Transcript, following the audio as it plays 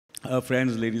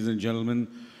Friends, ladies and gentlemen,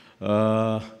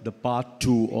 the part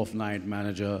two of Night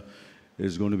Manager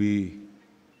is going to be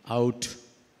out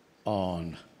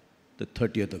on the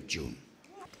 30th of June.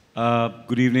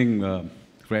 Good evening,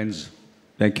 friends.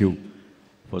 Thank you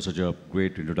for such a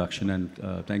great introduction,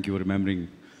 and thank you for remembering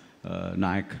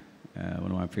Nayak,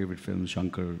 one of my favorite films,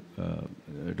 Shankar,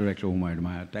 director whom I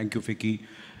admire. Thank you, Vicky.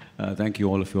 Thank you,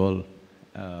 all of you all.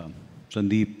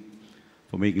 Sandeep,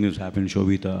 for making this happen,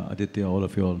 Shobita, Aditya, all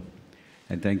of you all.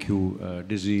 And thank you,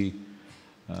 Disney,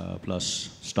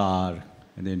 plus Star,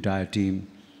 and the entire team,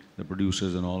 the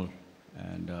producers and all.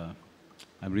 And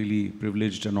I'm really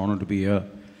privileged and honored to be here.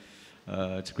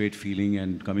 It's a great feeling,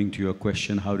 and coming to your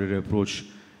question, how did I approach?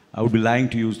 I would be lying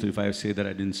to you if I say that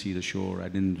I didn't see the show, or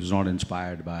was not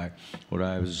inspired by, or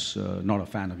I was not a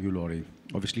fan of Hugh Laurie.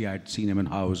 Obviously, I'd seen him in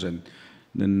House, and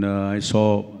then I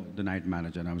saw The Night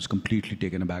Manager, and I was completely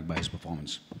taken aback by his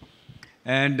performance.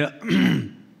 And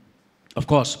of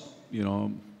course, we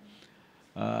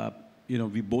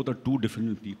both are two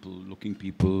different looking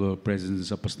people. Our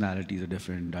presence, our personalities are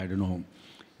different. I don't know.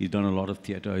 He's done a lot of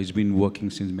theatre. He's been working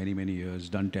since many, many years,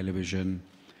 done television.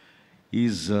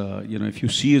 He's, if you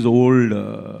see his old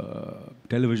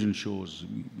television shows,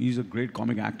 he's a great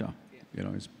comic actor.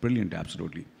 He's brilliant,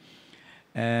 absolutely.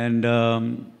 And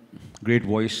great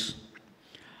voice,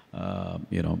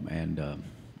 and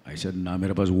I said, na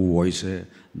mera paas wo voice hai,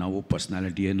 na wo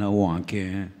personality hai, na wo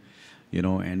aankhein hain,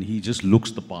 and he just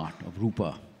looks the part of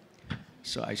Rupa.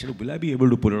 So I said, will I be able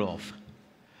to pull it off?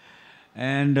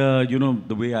 And,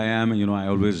 the way I am, I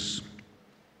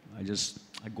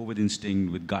go with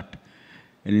instinct, with gut.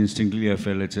 And instinctively I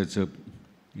felt it's a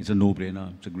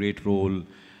no-brainer. It's a great role.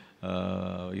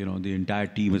 The entire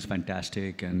team is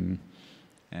fantastic, and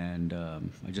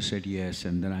I just said yes.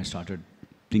 And then I started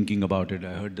thinking about it.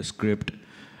 I heard the script,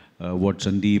 what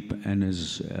Sandeep and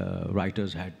his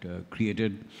writers had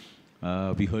created.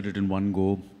 We heard it in one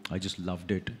go. I just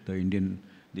loved it, the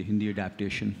Hindi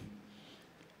adaptation.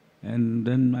 And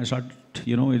then I started,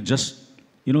 the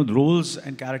roles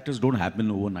and characters don't happen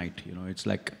overnight. It's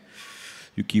like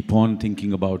you keep on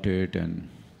thinking about it, and,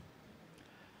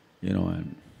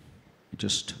 and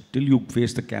just till you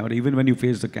face the camera. Even when you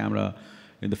face the camera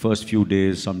in the first few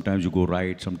days, sometimes you go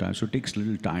right, sometimes. So it takes a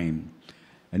little time.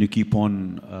 And you keep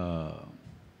on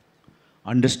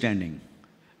understanding.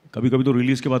 कभी-कभी तो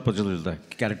release के बाद पता चलता है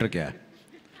कि character क्या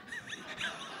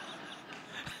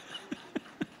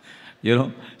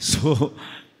है. So,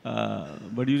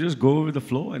 but you just go with the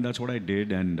flow, and that's what I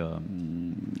did, and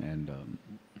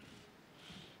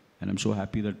I'm so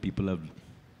happy that people have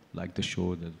liked the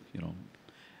show,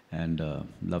 and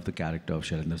love the character of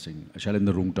Shailendra Singh.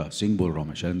 Shailendra Rungta. Singh bol raha hu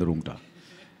main, Shailendra Rungta.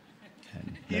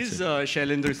 He's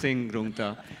Shailendra Singh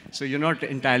Rungta, so you're not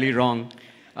entirely wrong.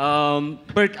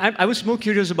 But I was more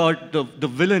curious about the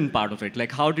villain part of it.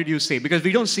 Like, how did you say? Because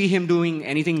we don't see him doing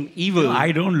anything evil.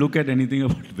 I don't look at anything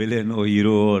about villain or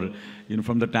hero, or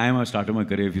from the time I started my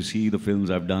career. If you see the films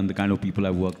I've done, the kind of people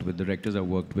I've worked with, the directors I've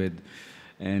worked with,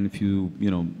 and if you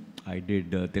I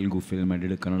did a Telugu film, I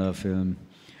did a Kannada film,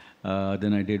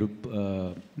 then I did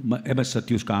MS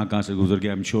Satyush Kahan Se Guzar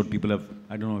Gaya. I'm sure people have.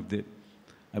 I don't know if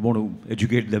I want to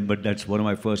educate them, but that's one of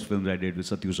my first films I did with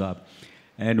Satyu Saab.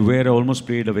 And where I almost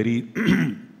played a very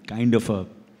kind of a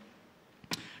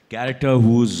character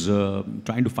who's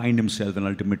trying to find himself and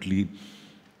ultimately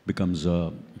becomes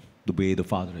the way the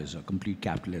father is, a complete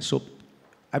capitalist. So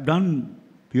I've done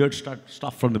weird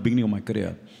stuff from the beginning of my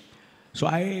career. So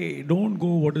I don't go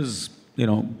what is,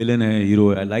 villain,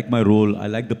 hero. I like my role. I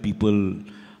like the people.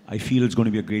 I feel it's going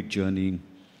to be a great journey.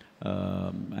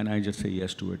 And I just say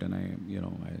yes to it. And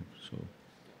so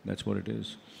that's what it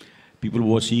is. People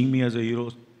were seeing me as a hero.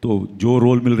 So, jo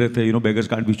role mil rahe the, beggars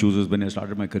can't be choosers. When I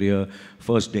started my career,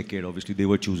 first decade, obviously they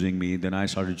were choosing me. Then I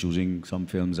started choosing some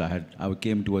films. I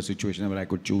came to a situation where I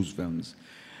could choose films.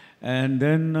 And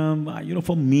then,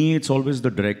 for me, it's always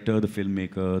the director, the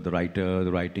filmmaker, the writer,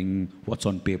 the writing, what's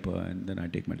on paper, and then I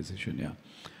take my decision, yeah.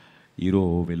 Hero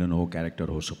ho, villain ho, character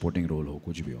ho, supporting role ho,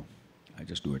 kuch bhi ho. I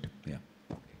just do it, yeah.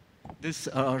 This,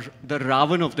 the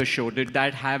Ravan of the show, did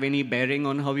that have any bearing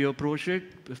on how you approach it?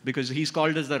 Because he's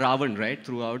called as the Ravan, right,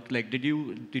 throughout. Like, did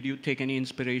you take any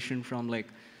inspiration from, like,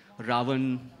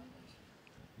 Ravan?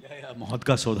 Yeah, Maut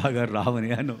ka Saudagar, Ravan,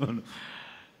 yeah, no.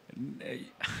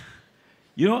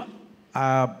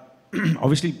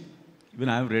 Obviously, when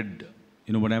I've read,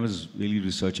 when I was really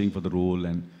researching for the role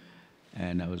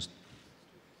and I was,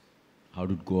 how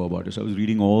to go about it. So I was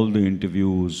reading all the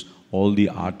interviews, all the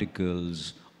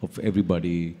articles of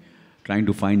everybody, trying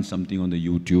to find something on the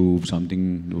YouTube,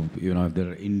 something, if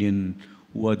they're Indian,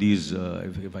 who are these,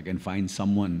 if I can find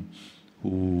someone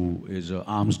who is an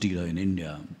arms dealer in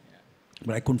India.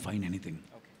 But I couldn't find anything.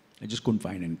 I just couldn't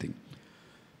find anything.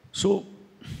 So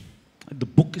the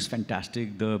book is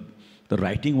fantastic. The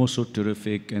writing was so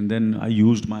terrific. And then I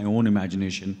used my own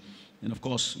imagination. And of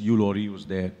course, you, Laurie, was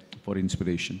there for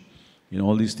inspiration. You know,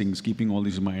 all these things, keeping all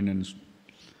these in mind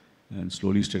and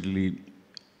slowly, steadily.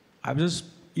 I was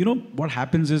just, you know, what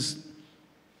happens is,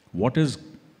 what is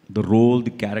the role,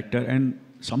 the character, and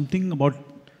something about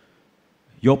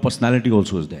your personality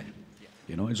also is there.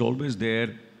 You know, it's always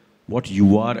there, what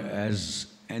you are as,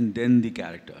 and then the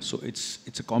character. So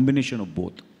it's a combination of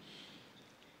both.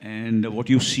 And what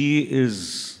you see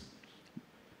is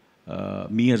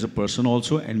me as a person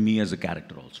also, and me as a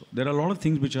character also. There are a lot of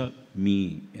things which are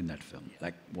me in that film,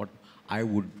 like what I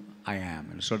am,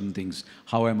 and certain things,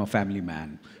 how I'm a family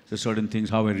man. There's certain things,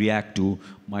 how I react to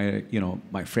my, you know,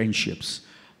 my friendships,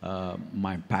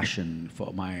 my passion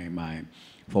for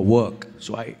for work.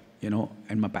 So I, you know,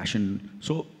 and my passion.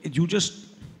 So you just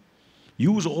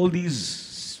use all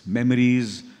these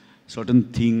memories, certain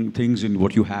things in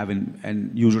what you have,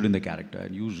 and use it in the character,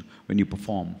 and use when you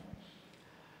perform.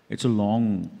 It's a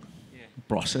long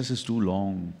process. Is too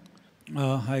long.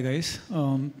 Hi guys.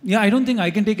 Yeah, I don't think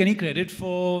I can take any credit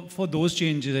for those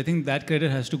changes. I think that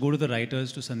credit has to go to the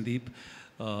writers, to Sandeep.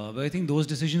 But I think those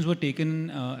decisions were taken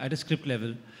at a script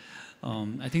level.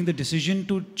 I think the decision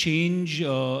to change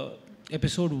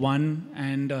episode 1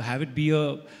 and have it be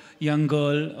a young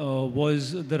girl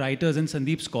was the writers and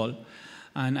Sandeep's call.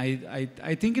 And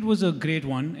I think it was a great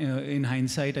one in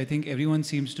hindsight. I think everyone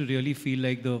seems to really feel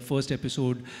like the first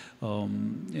episode,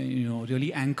 you know,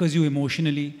 really anchors you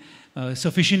emotionally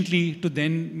sufficiently to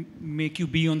then make you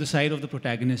be on the side of the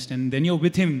protagonist. And then you're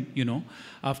with him, you know,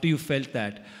 after you felt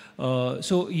that.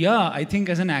 So yeah, I think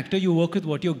as an actor, you work with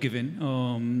what you're given.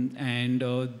 And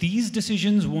these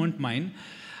decisions weren't mine.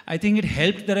 I think it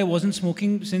helped that I wasn't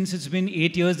smoking since it's been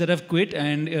 8 years that I've quit,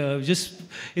 and just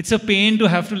it's a pain to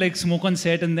have to like smoke on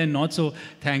set and then not. So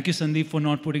thank you, Sandeep, for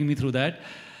not putting me through that.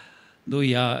 Though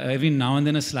yeah, every now and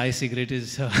then a sly cigarette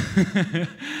is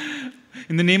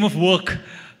in the name of work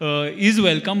is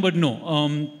welcome, but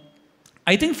no.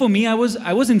 I think for me, I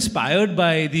was inspired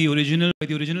by the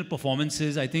original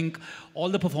performances. I think all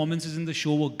the performances in the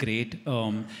show were great,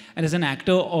 and as an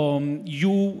actor,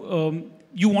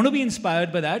 you want to be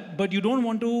inspired by that, but you don't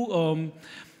want to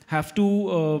have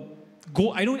to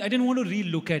go. I didn't want to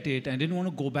re-look at it. I didn't want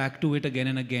to go back to it again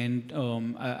and again.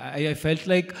 I felt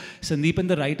like Sandeep and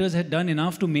the writers had done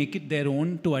enough to make it their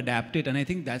own, to adapt it. And I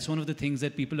think that's one of the things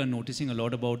that people are noticing a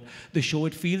lot about the show.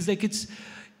 It feels like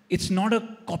it's not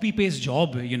a copy-paste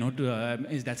job, you know.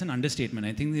 That's an understatement.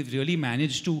 I think they've really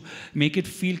managed to make it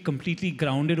feel completely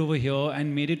grounded over here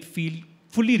and made it feel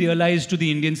fully realized to the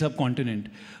Indian subcontinent.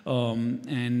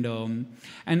 And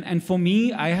for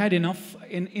me, I had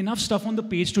enough stuff on the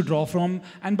page to draw from,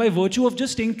 and by virtue of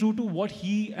just staying true to what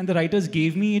he and the writers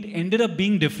gave me, it ended up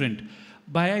being different.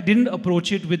 But I didn't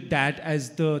approach it with that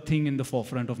as the thing in the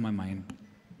forefront of my mind.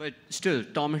 But still,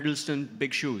 Tom Hiddleston,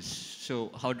 big shoes.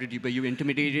 So how did you, were you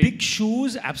intimidated? Big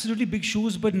shoes, absolutely big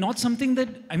shoes, but not something that,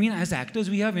 I mean, as actors,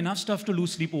 we have enough stuff to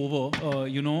lose sleep over.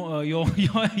 You know,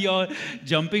 you're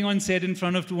jumping on set in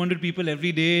front of 200 people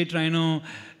every day, trying to,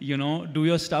 you know, do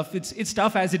your stuff. It's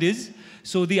tough as it is.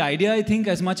 So the idea, I think,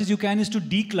 as much as you can, is to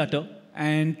declutter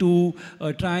and to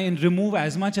try and remove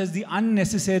as much as the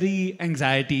unnecessary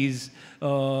anxieties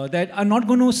that are not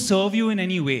going to serve you in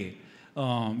any way.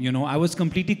 You know, I was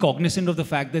completely cognizant of the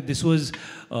fact that this was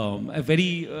a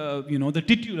very, you know, the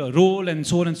titular role and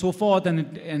so on and so forth,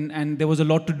 and there was a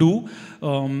lot to do.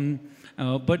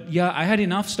 But yeah, I had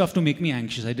enough stuff to make me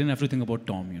anxious. I didn't have to think about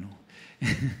Tom, you know.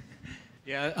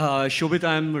 Yeah, Shobita,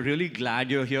 I'm really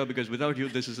glad you're here, because without you,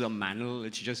 this is a manel.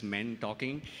 It's just men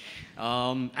talking.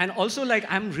 And also, like,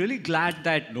 I'm really glad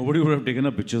that... Nobody would have taken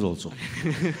up pictures also.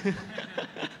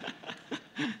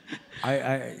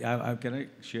 Can I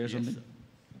share something? Yes,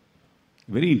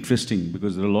 very interesting,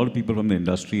 because there are a lot of people from the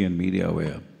industry and media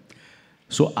aware.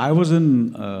 So I was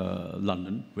in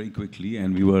London very quickly,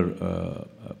 and we were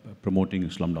promoting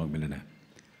Slumdog Millionaire.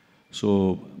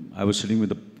 So I was sitting with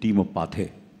the team of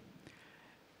Pathe.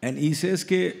 And he says,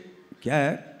 kya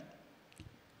hai?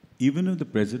 Even if the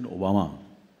President Obama,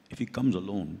 if he comes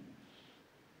alone,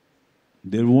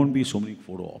 there won't be so many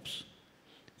photo ops.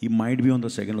 He might be on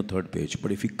the second or third page,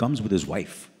 but if he comes with his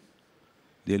wife,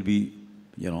 there'll be,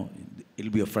 you know, it'll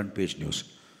be a front page news.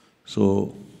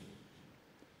 So,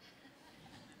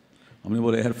 हमने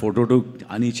बोला यार photo तो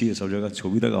आनी चाहिए सब जगह,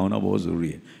 शोभिता का होना बहुत ज़रूरी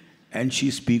है. And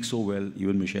she speaks so well,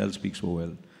 even Michelle speaks so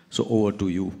well. So over to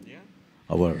you,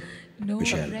 our no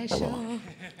Michelle. Pressure.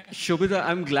 Shobita,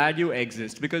 I'm glad you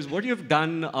exist because what you've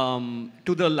done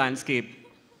to the landscape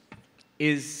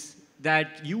is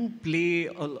that you play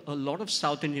a lot of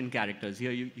South Indian characters.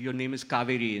 Here, your name is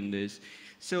Kaveri in this.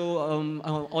 So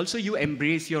also you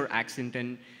embrace your accent,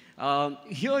 and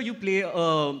here you play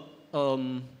a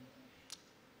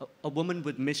woman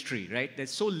with mystery, right?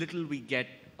 There's so little we get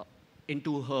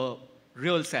into her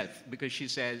real self because she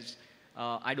says,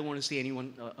 "I don't want to see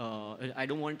anyone. I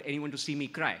don't want anyone to see me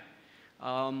cry."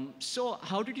 So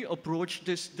how did you approach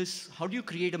this? How do you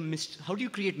create how do you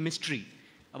create mystery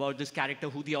about this character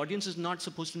who the audience is not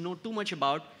supposed to know too much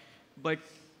about, but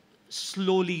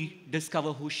slowly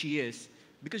discover who she is?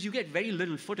 Because you get very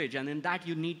little footage, and in that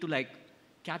you need to like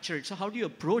capture it. So how do you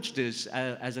approach this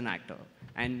as an actor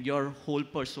and your whole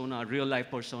persona, real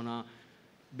life persona,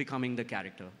 becoming the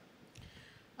character?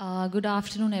 Good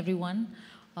afternoon, everyone.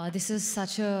 This is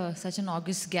such an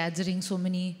august gathering, so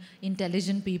many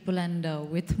intelligent people, and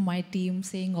with my team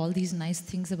saying all these nice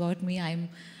things about me, I'm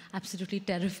absolutely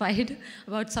terrified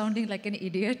about sounding like an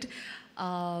idiot.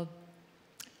 I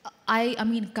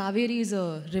mean, Kaveri is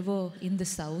a river in the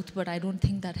south, but I don't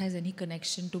think that has any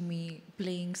connection to me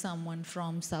playing someone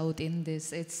from south in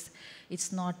this.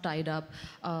 It's not tied up.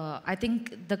 I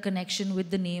think the connection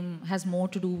with the name has more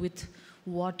to do with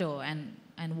water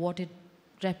and what it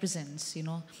represents. You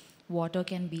know, water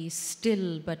can be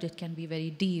still, but it can be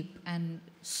very deep, and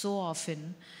so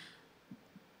often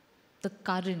the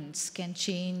currents can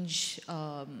change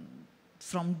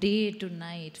from day to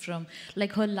night. From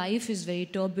like her life is very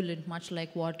turbulent, much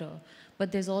like water,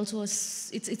 but there's also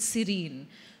it's serene.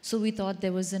 So we thought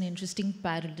there was an interesting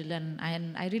parallel,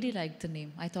 and I really liked the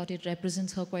name. I thought it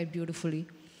represents her quite beautifully.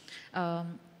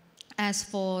 As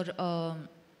for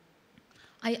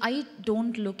I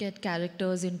don't look at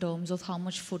characters in terms of how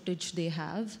much footage they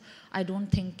have. I don't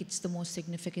think it's the most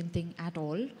significant thing at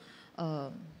all.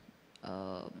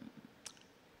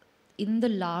 In the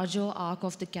larger arc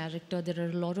of the character, there are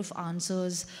a lot of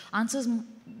answers. Answers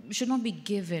should not be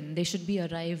given, they should be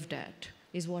arrived at,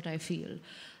 is what I feel.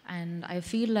 And I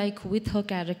feel like with her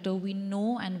character, we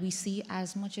know and we see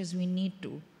as much as we need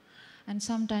to. And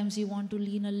sometimes you want to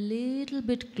lean a little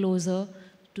bit closer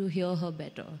to hear her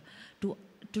better,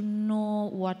 to know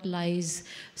what lies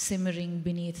simmering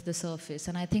beneath the surface.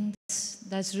 And I think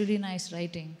that's really nice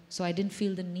writing. So I didn't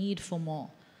feel the need for more.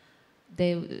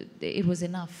 It was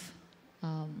enough.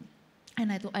 And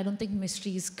I don't think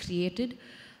mystery is created.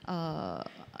 I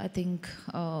think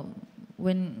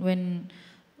when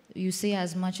you say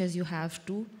as much as you have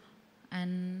to,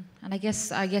 and I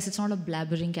guess it's not a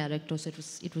blabbering character, so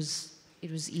it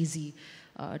was easy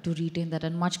to retain that.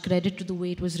 And much credit to the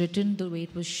way it was written, the way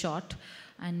it was shot,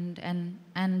 and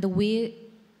the way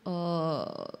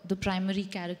the primary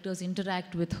characters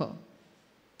interact with her.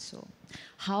 So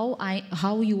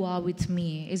how you are with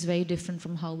me is very different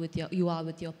from how you are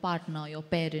with your partner, your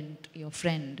parent, your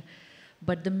friend.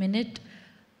 But the minute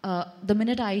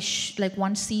like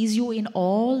one sees you in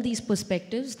all these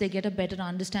perspectives, they get a better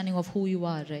understanding of who you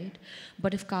are, right?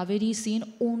 But if Kaveri is seen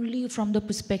only from the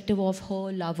perspective of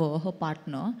her lover, her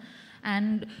partner,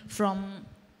 and from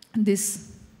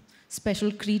this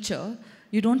special creature,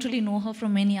 you don't really know her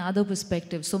from any other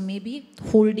perspective. So maybe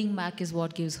holding back is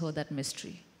what gives her that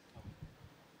mystery.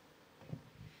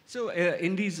 So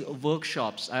in these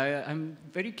workshops, I'm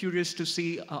very curious to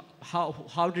see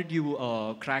how did you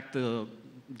crack the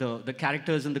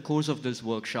characters in the course of this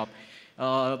workshop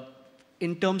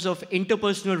in terms of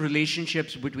interpersonal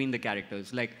relationships between the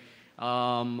characters. Like,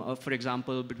 for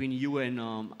example, between you and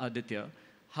Aditya,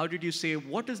 how did you say,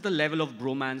 what is the level of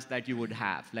bromance that you would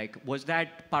have? Like, was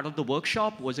that part of the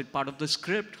workshop? Was it part of the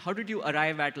script? How did you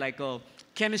arrive at like a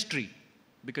chemistry?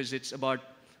 Because it's about,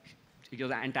 you're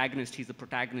the antagonist, he's the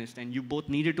protagonist, and you both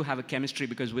needed to have a chemistry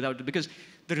because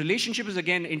the relationship is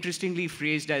again interestingly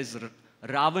phrased as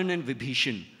Ravan and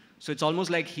Vibhishan. So it's almost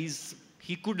like he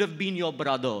could have been your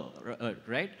brother,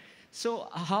 right? So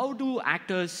how do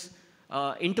actors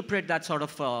interpret that sort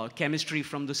of chemistry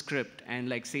from the script and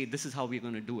like say, this is how we're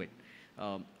going to do it?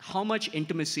 How much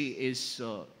intimacy is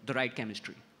the right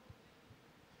chemistry?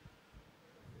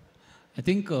 I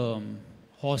think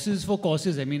horses for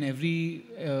courses. I mean,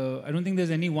 I don't think there's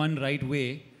any one right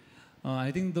way.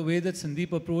 I think the way that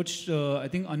Sandeep approached, I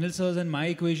think Anil sir's and my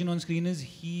equation on screen is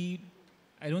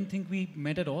I don't think we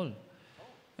met at all.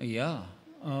 Yeah.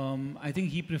 I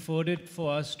think he preferred it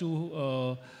for us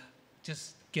to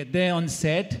just get there on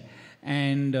set.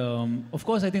 And of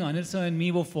course, I think Anil sir and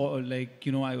me were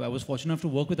I was fortunate enough to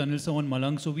work with Anil sir on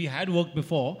Malang, so we had worked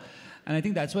before. And I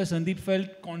think that's why Sandeep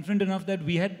felt confident enough that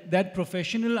we had that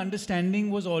professional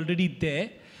understanding was already there.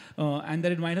 and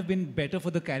that it might have been better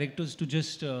for the characters to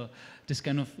just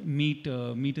kind of meet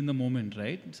in the moment,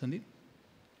 right, Sandeep?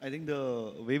 I think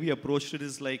the way we approached it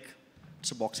is like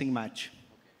it's a boxing match.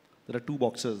 There are two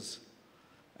boxers,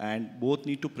 and both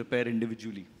need to prepare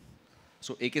individually.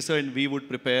 So AK sir and we would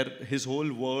prepare his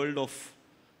whole world of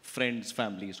friends,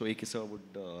 family. So AK sir would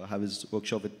have his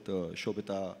workshop with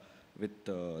Shobita, with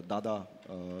Dada,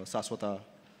 Saswata.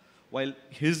 While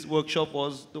his workshop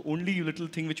was the only little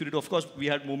thing which we did. Of course, we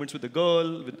had moments with the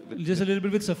girl, with just a little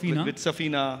bit with Safina, with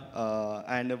Safina,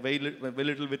 and a very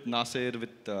little with Nasir,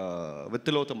 with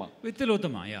Tilotama. With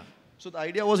Tilotama, yeah. So the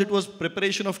idea was it was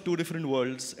preparation of two different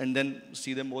worlds, and then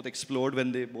see them both explode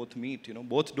when they both meet. You know,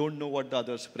 both don't know what the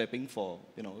other's prepping for.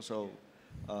 You know, so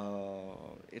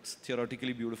it's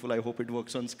theoretically beautiful. I hope it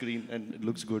works on screen and it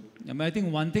looks good. I mean, I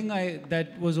think one thing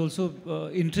that was also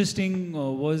interesting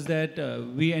was that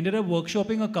we ended up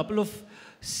workshopping a couple of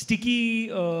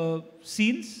sticky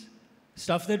scenes,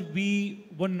 stuff that we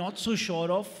were not so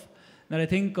sure of. That I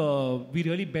think we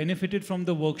really benefited from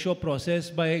the workshop process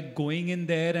by going in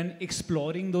there and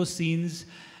exploring those scenes.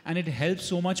 And it helps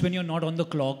so much when you're not on the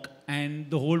clock and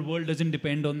the whole world doesn't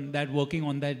depend on that working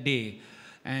on that day.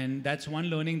 And that's one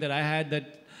learning that I had,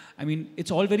 that, I mean, it's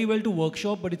all very well to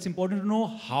workshop, but it's important to know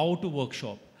how to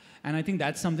workshop. And I think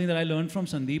that's something that I learned from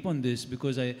Sandeep on this,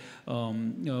 because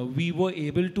we were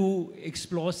able to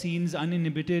explore scenes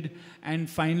uninhibited and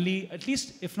finally, at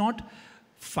least if not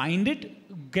find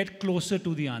it, get closer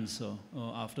to the answer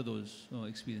after those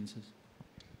experiences.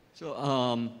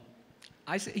 So,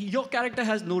 your character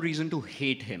has no reason to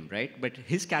hate him, right? But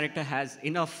his character has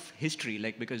enough history,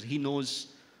 like, because he knows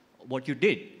what you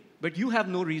did. But you have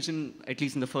no reason, at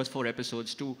least in the first 4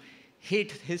 episodes, to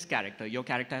hate his character. Your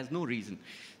character has no reason.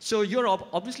 So you're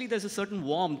obviously there's a certain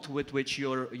warmth with which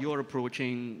you're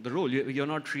approaching the role. You're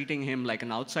not treating him like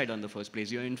an outsider in the first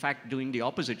place. You're in fact doing the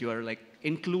opposite. You are like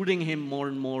including him more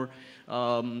and more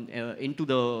into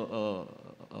the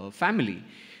family.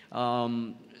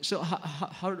 So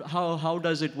how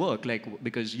does it work? Like,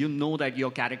 because you know that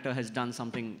your character has done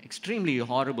something extremely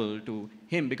horrible to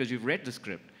him because you've read the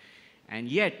script, and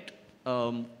yet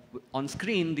on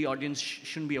screen the audience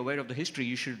shouldn't be aware of the history.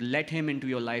 You should let him into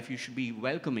your life. You should be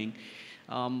welcoming.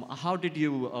 How did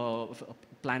you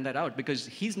plan that out? Because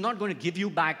he's not going to give you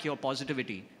back your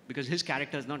positivity, because his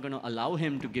character is not going to allow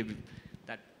him to give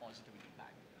that positivity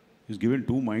back. He's given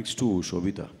 2 mics to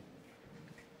Shobita.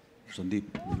 Sandeep,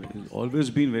 he's always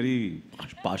been very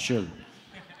partial.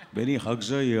 When he hugs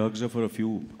her for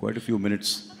quite a few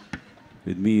minutes.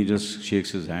 With me, he just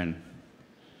shakes his hand.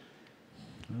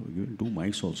 Oh, we're given 2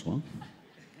 mics also, huh?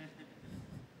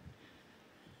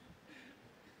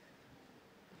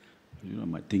 You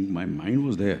know, I think my mind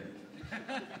was there.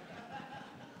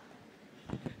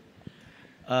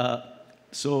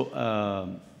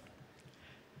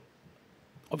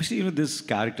 Obviously, you know, this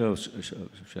character,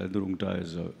 Shailendra Rungta,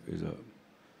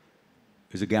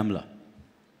 is a gambler.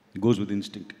 He goes with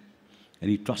instinct, and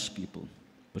he trusts people,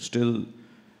 but still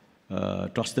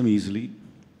trusts them easily.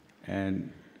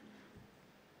 And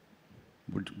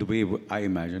the way I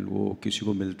imagine, वो किसी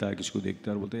को मिलता है, किसी को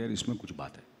देखता है और बोलता है यार इसमें कुछ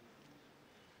बात है.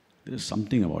 There is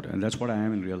something about it, and that's what I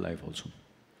am in real life also,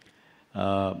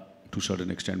 to a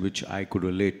certain extent, which I could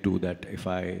relate to. That if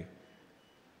I've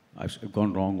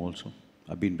gone wrong also.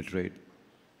 I've been betrayed.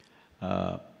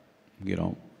 You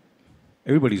know,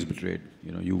 everybody's betrayed.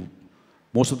 You know,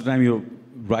 most of the time you're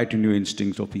right in your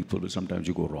instincts of people, but sometimes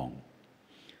you go wrong.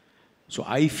 So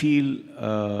I feel,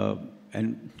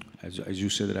 and as you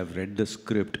say that I've read the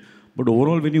script, but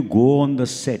overall when you go on the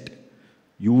set,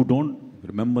 you don't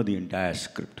remember the entire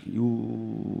script.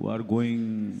 You are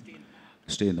going,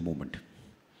 stay in the moment.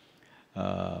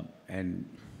 And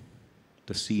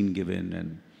the scene given,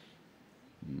 and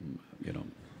you know,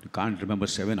 you can't remember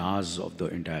 7 hours of the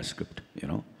entire script, you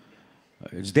know.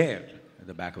 It's there at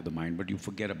the back of the mind, but you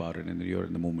forget about it and you're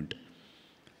in the moment.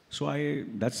 So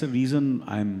that's the reason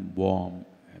I'm warm,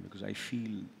 because I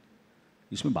feel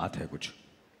इसमें बात है कुछ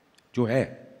जो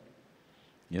है,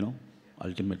 you know,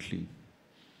 ultimately.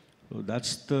 So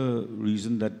that's the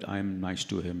reason that I'm nice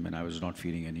to him, and I was not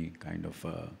feeling any kind of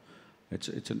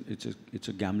it's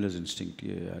a gambler's instinct.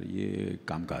 ये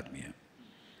काम का आदमी है.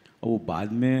 और वो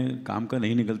बाद में काम का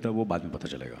नहीं निकलता, वो बाद में पता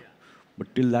चलेगा.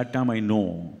 But till that time I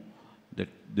know that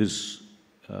this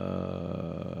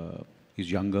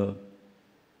is younger,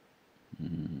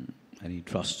 and he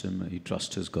trusts him, he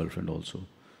trusts his girlfriend also.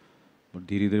 But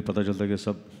धीरे धीरे पता चलता है कि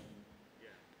सब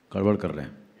गड़बड़ कर रहे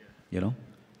हैं, you know.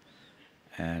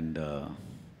 And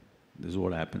this is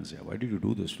what happens. Yeah. Why did you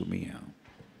do this to me?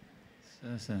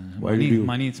 Why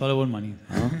money, it's all about money.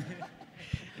 Huh?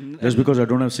 Just because I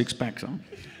don't have 6 packs, huh?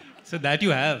 So that you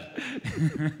have.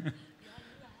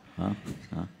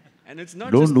 And it's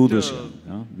not Don't just, do this.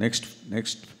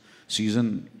 Next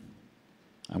season,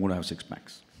 I'm going to have 6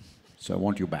 packs. So I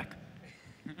want you back.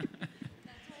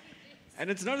 And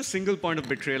it's not a single point of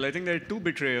betrayal. I think there are 2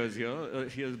 betrayers here.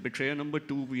 Here's betrayer number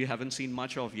 2 we haven't seen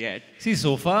much of yet. See,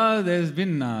 so far there's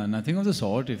been nothing of the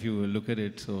sort if you look at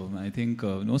it. So I think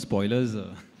no spoilers.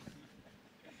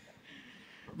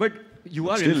 But you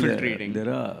are Still, infiltrating.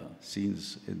 there are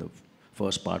scenes in the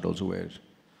first part also where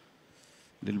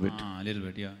little bit. A little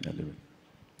bit, yeah. Yeah, little bit.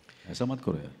 ऐसा मत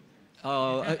करो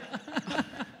यार.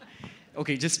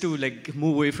 Okay, just to like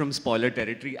move away from spoiler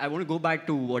territory, I want to go back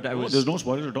to what I was. There's no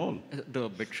spoilers at all. The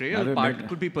betrayal part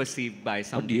could be perceived by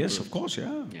some But people. yes, of course, yeah.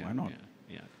 Why not?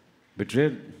 Yeah.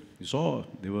 Betrayed. You saw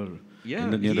they were Yeah,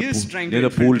 near he the is pool, trying to near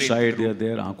the pool infiltrate side. the They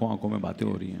are there. आंखों में बातें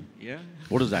हो रही हैं. Yeah,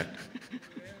 What is that?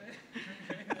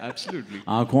 absolutely.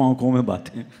 आंखों में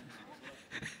बातें.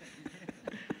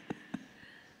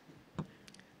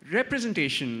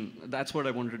 Representation, that's what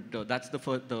I wanted. That's the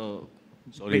first.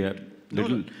 Sorry, यार.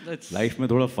 Little that's life में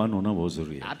थोड़ा fun होना बहुत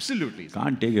जरूरी है. absolutely.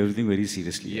 Can't take everything very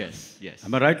seriously. Yes.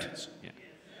 Am I right? Yeah.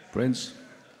 Friends,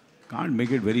 can't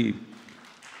make it very.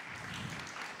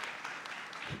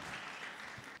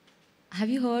 Have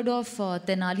you heard of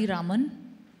Tenali Raman?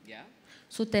 Yeah.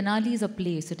 So Tenali is a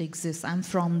place, it exists. I'm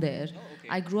from there.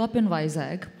 I grew up in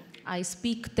Vizag. I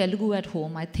speak Telugu at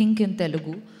home. I think in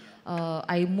Telugu.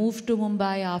 I moved to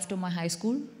Mumbai after my high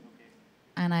school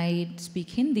and I speak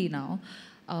Hindi now.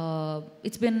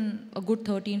 It's been a good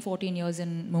 13, 14 years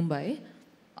in Mumbai.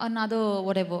 Another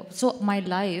whatever. So my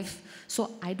life,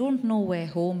 so I don't know where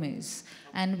home is.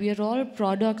 And we are all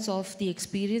products of the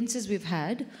experiences we've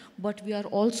had, but we are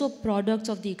also products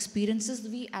of the experiences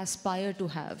we aspire to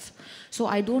have. So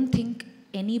I don't think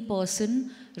any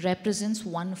person represents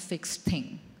one fixed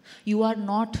thing. You are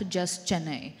not just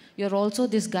Chennai. You're also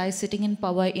this guy sitting in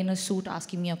power in a suit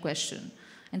asking me a question.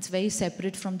 And it's very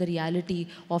separate from the reality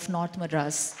of North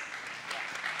Madras.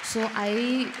 So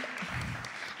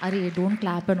don't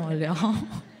clap and all, yeah.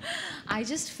 I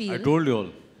just feel... I told you all.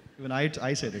 Even I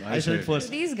said it. I said it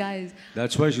first. These guys.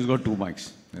 That's why she's got 2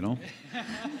 mics, you know.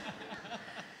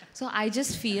 So I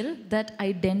just feel that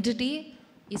identity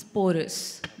is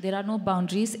porous. There are no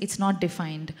boundaries. It's not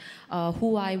defined.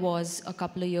 Who I was a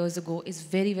couple of years ago is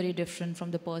very, very different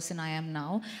from the person I am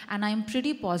now. And I'm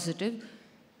pretty positive.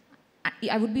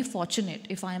 I would be fortunate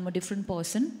if I am a different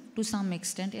person to some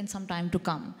extent in some time to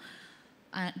come.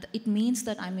 And it means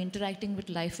that I'm interacting with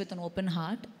life with an open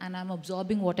heart and I'm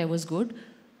absorbing whatever's good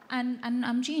and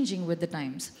I'm changing with the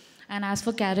times. And as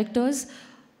for characters,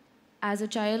 as a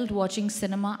child watching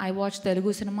cinema, I watched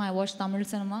Telugu cinema, I watched Tamil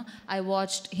cinema, I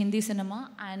watched Hindi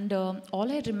cinema, and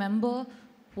all I remember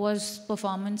was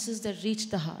performances that reached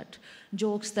the heart,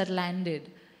 jokes that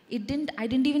landed. I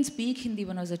didn't even speak Hindi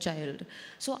when I was a child.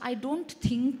 So I don't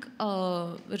think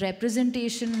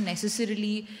representation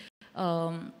necessarily,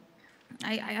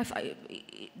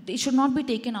 it should not be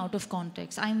taken out of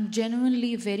context. I'm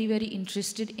genuinely very, very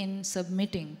interested in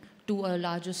submitting to a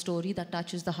larger story that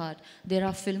touches the heart. There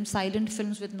are films, silent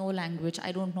films with no language.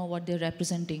 I don't know what they're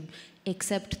representing,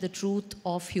 except the truth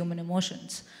of human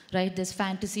emotions, right? There's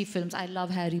fantasy films. I love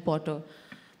Harry Potter.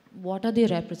 What are they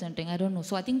representing? I don't know.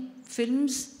 So I think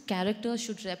films, characters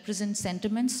should represent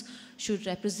sentiments, should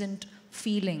represent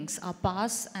feelings, our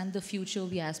past and the future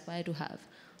we aspire to have.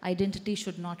 Identity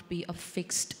should not be a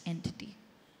fixed entity.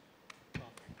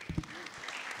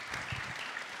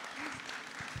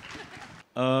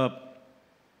 You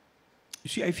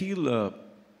see, I feel,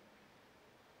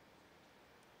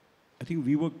 I think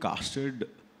we were casted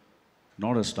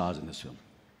not as stars in this film.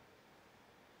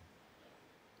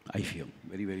 I feel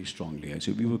very, very strongly. I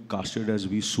say we were casted as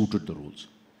we suited the roles.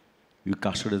 We were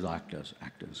casted as actors.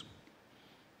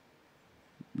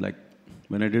 Like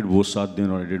when I did Wo Saat Din,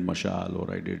 or I did Mashal,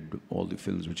 or I did all the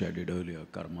films which I did earlier,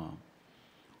 Karma,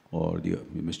 or the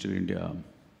Mr. India,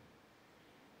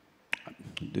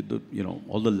 did the,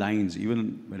 all the lines,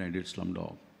 even when I did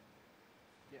Slumdog.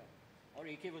 Yeah. Or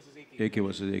AK versus AK. AK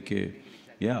versus AK.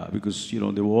 Yeah, because, they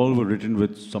all were written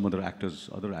with some other actors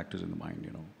in the mind,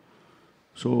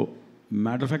 So,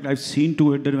 matter of fact, I've seen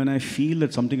to it that when I feel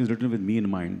that something is written with me in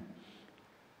mind,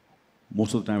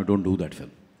 most of the time I don't do that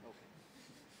film. Okay.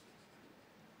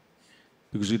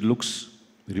 Because it looks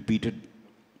repeated,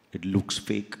 it looks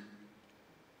fake,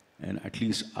 and at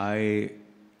least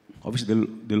obviously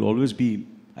there'll always be,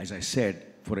 as I said,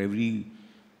 for every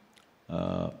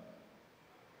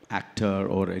actor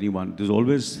or anyone, there's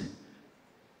always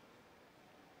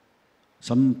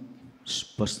some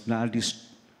personalities,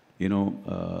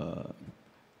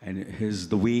 and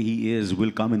the way he is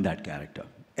will come in that character.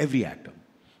 Every actor,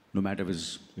 no matter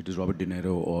if it is Robert De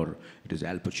Niro or it is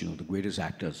Al Pacino, the greatest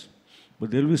actors.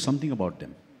 But there will be something about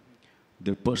them.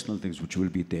 Their personal things which will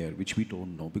be there, which we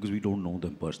don't know because we don't know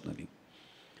them personally.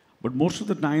 But most of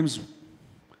the times,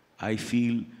 I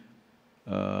feel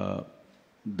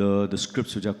the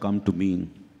scripts which have come to me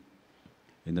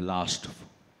in the last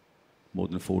more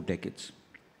than 4 decades,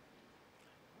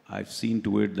 I've seen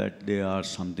to it that they are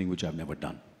something which I've never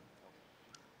done.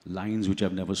 Lines which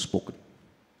I've never spoken.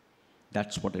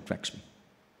 That's what attracts me.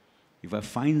 If I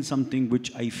find something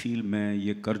which I feel मैं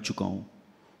ये कर चुका हूँ,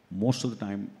 most of the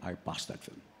time I pass that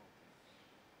film.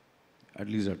 At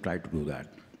least I've tried to do that.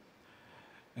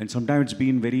 And sometimes it's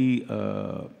been very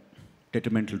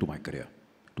detrimental to my career,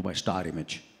 to my star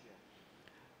image.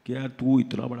 कि यार तू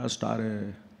इतना बड़ा star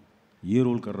है, ये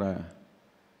role कर रहा है.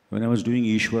 When I was doing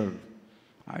Ishwar,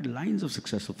 I had lines of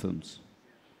successful films,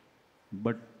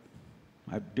 but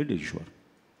I did Ishwar.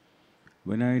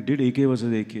 When I did AK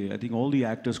versus AK, I think all the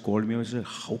actors called me and said,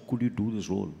 how could you do this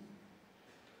role?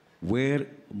 Where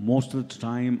most of the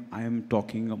time I am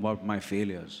talking about my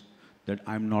failures, that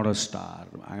I'm not a star,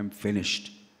 I am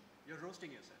finished. You're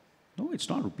roasting yourself. No, it's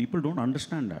not. People don't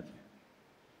understand that.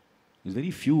 There's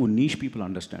very few niche people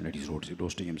understand that he's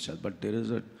roasting himself. But there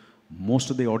is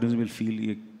most of the audience will feel,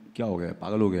 ये क्या हो गया,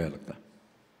 पागल हो गया लगता.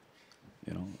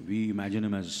 You know, we imagine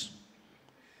him as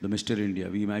the Mr. India,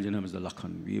 we imagine him as the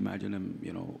Lakhan, we imagine him,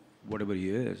 you know, whatever he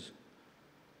is.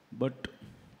 But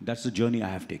that's the journey I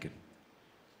have taken.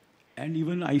 And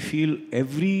even I feel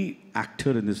every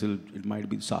actor in this, it might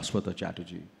be Saswata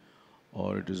Chatterjee,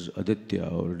 or it is Aditya,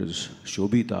 or it is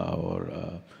Shobita,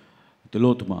 or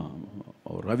Tilotma,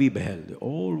 or Ravi Behel, they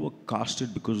all were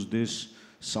casted because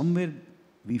somewhere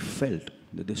we felt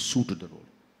that they suited the role.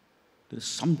 There is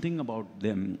something about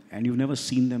them, and you've never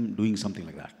seen them doing something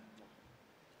like that.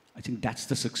 I think that's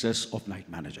the success of Night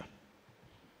Manager.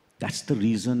 That's the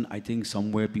reason I think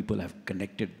somewhere people have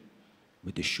connected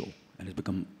with this show. And it's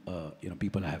become,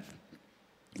 people have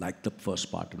liked the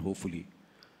first part, and hopefully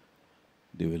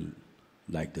they will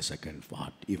like the second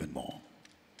part even more.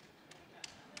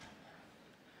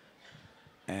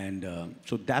 And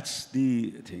so that's the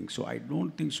thing. So I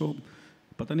don't think so.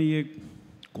 Pata nahi ye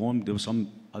kaun, there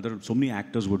were so many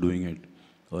actors were doing it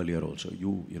earlier also.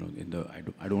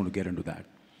 I don't want to get into that.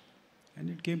 And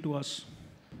it came to us.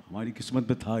 Hamari kismat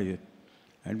mein tha ye.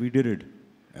 And we did it,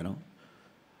 you know.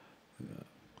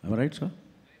 Am I right, sir?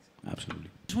 Absolutely.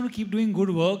 I just want to keep doing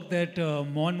good work that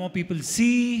more and more people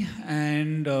see,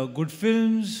 and good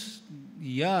films.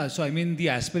 Yeah, so I mean, the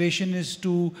aspiration is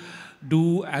to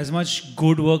do as much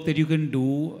good work that you can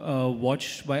do,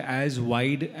 watched by as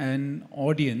wide an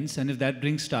audience, and if that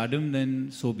brings stardom, then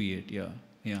so be it.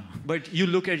 Yeah. But you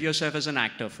look at yourself as an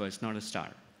actor first, not a star.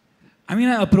 I mean,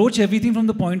 I approach everything from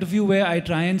the point of view where I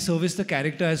try and service the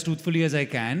character as truthfully as I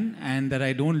can, and that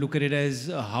I don't look at it as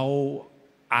how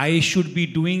I should be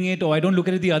doing it, or I don't look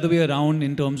at it the other way around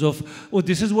in terms of, oh,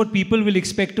 this is what people will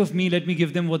expect of me. Let me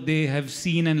give them what they have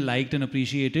seen and liked and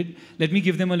appreciated. Let me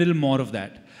give them a little more of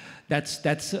that. That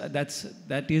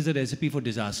is a recipe for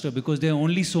disaster, because there are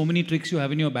only so many tricks you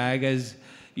have in your bag as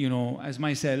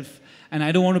myself. And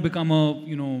I don't want to become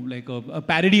a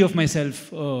parody of myself.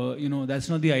 That's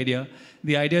not the idea.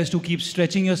 The idea is to keep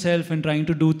stretching yourself and trying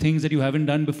to do things that you haven't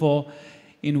done before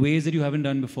in ways that you haven't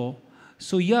done before.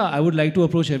 So yeah, I would like to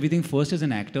approach everything first as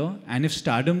an actor. And if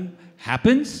stardom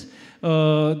happens,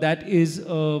 that is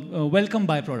a welcome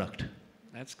byproduct.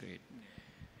 That's great.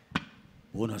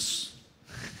 Bonus.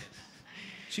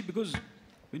 See, because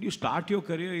when you start your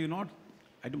career, you're not,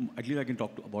 at least I can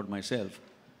talk about myself,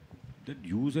 that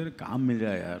you say, काम मिल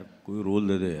जाए यार, कोई role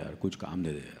दे दे यार, कुछ काम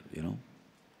दे दे यार, you know.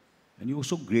 And you're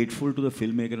so grateful to the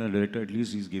filmmaker and the director, at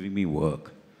least he's giving me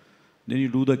work. Then you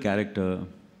do the character,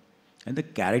 and the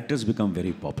characters become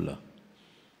very popular.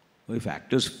 Well, if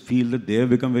actors feel that they have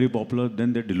become very popular,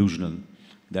 then they're delusional.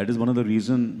 That is one of the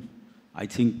reasons, I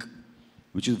think,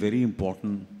 which is very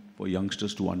important for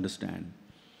youngsters to understand,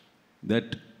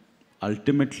 that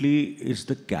ultimately it's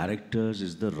the characters,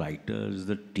 it's the writers, it's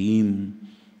the team,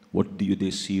 what do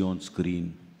they see on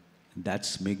screen.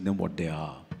 That's make them what they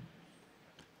are.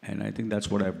 And I think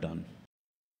that's what I've done.